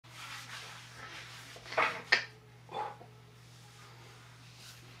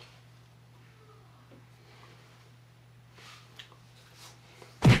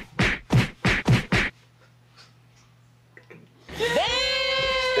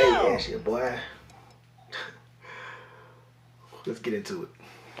that shit, boy. Let's get into it.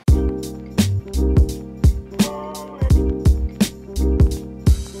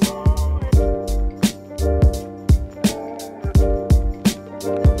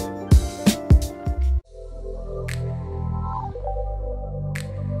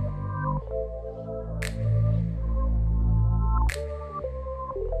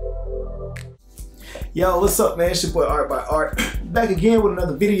 Yo, what's up, man? It's your boy Art by Art. Back again with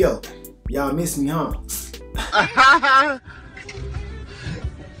another video. Y'all miss me, huh?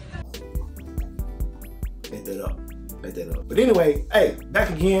 Bet that up. But anyway, hey, back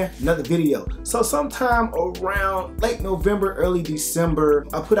again, another video. So sometime around late November, early December,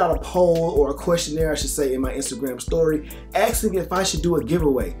 I put out a poll, or a questionnaire I should say, in my Instagram story, asking if I should do a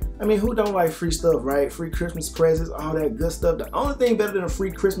giveaway. I mean, who don't like free stuff, right? Free Christmas presents, all that good stuff. The only thing better than a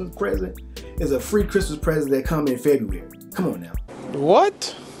free Christmas present is a free Christmas present that come in February. Come on now.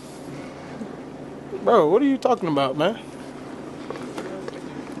 What? Bro, what are you talking about, man?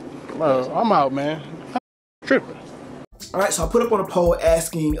 Bro, I'm out, man. I'm tripping. Alright, so I put up on a poll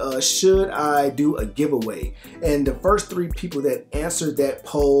asking, should I do a giveaway? And the first 3 people that answered that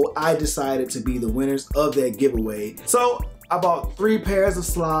poll, I decided to be the winners of that giveaway. So I bought 3 pairs of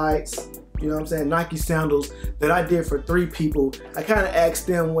slides, you know what I'm saying, Nike sandals that I did for 3 people. I kind of asked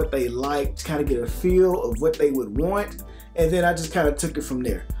them what they liked, to kind of get a feel of what they would want, and then I just kind of took it from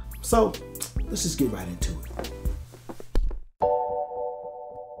there. So let's just get right into it.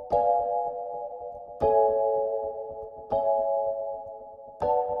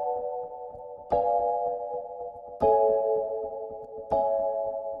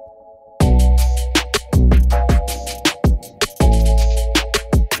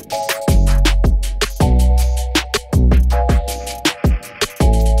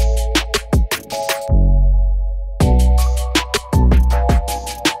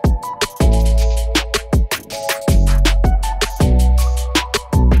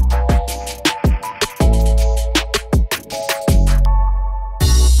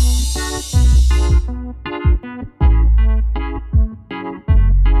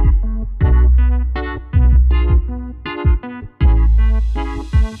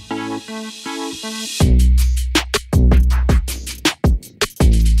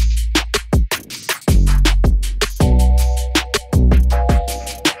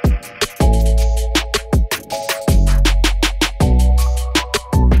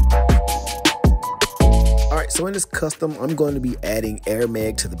 So in this custom, I'm going to be adding Air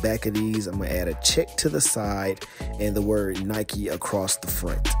Mag to the back of these. I'm going to add a check to the side and the word Nike across the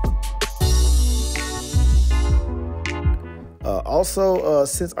front. Also,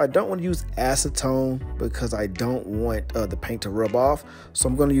 since I don't want to use acetone because I don't want the paint to rub off, so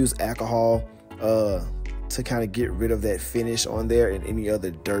I'm going to use alcohol to kind of get rid of that finish on there and any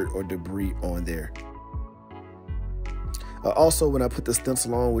other dirt or debris on there. Also, when I put the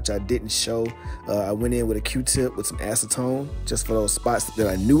stencil on, which I didn't show, I went in with a Q-tip with some acetone just for those spots that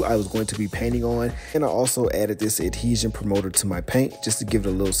I knew I was going to be painting on. And I also added this adhesion promoter to my paint just to give it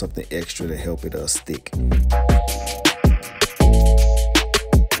a little something extra to help it stick.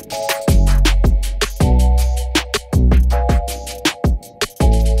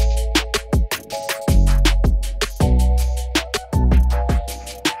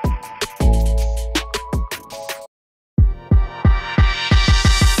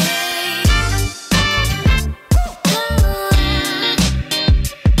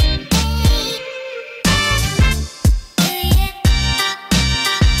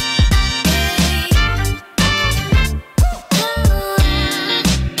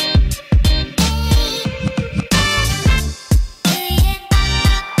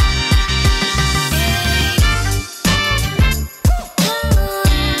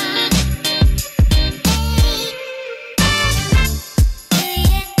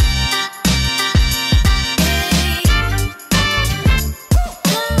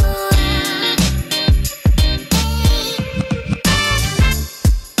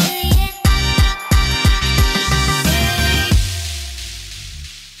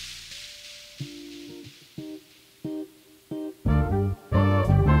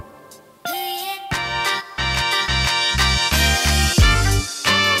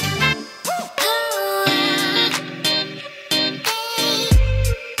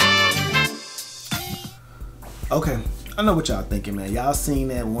 Okay, I know what y'all thinking, man. Y'all seen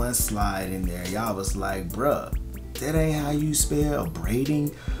that one slide in there. Y'all was like, bruh, that ain't how you spell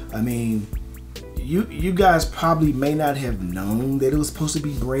braiding. I mean, you guys probably may not have known that it was supposed to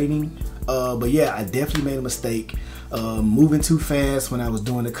be braiding. But yeah, I definitely made a mistake moving too fast when I was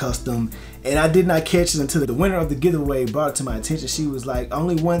doing the custom, And I did not catch it until the winner of the giveaway brought it to my attention. She was like,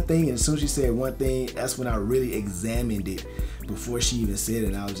 only one thing. And as soon as she said one thing, that's when I really examined it before she even said it.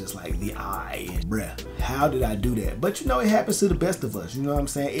 And I was just like, the eye. And bruh, how did I do that? But you know, it happens to the best of us. You know what I'm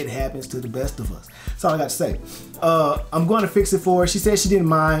saying? It happens to the best of us. That's all I got to say. I'm going to fix it for her. She said she didn't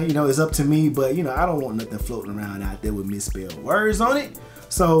mind. You know, it's up to me. But, you know, I don't want nothing floating around out there with misspelled words on it.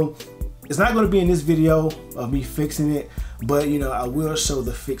 So it's not going to be in this video of me fixing it. But, you know, I will show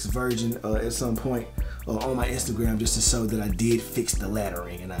the fixed version at some point on my Instagram just to show that I did fix the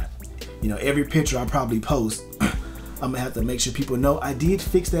lettering. And you know, every picture I probably post, I'm gonna have to make sure people know I did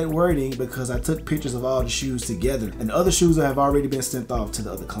fix that wording because I took pictures of all the shoes together. And the other shoes have already been sent off to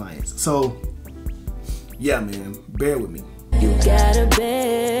the other clients. So, yeah, man, bear with me. You gotta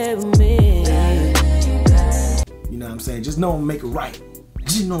bear with me. You know what I'm saying? Just know I'm gonna make it right.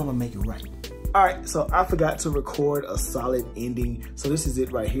 Just know I'm gonna make it right. All right, so I forgot to record a solid ending. So this is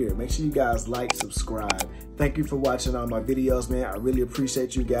it right here. Make sure you guys like, subscribe. Thank you for watching all my videos, man. I really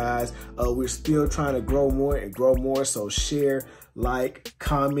appreciate you guys. We're still trying to grow more and grow more. So share, like,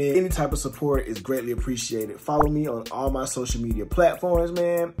 comment. Any type of support is greatly appreciated. Follow me on all my social media platforms,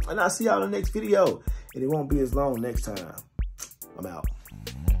 man. And I'll see y'all in the next video. And it won't be as long next time. I'm out.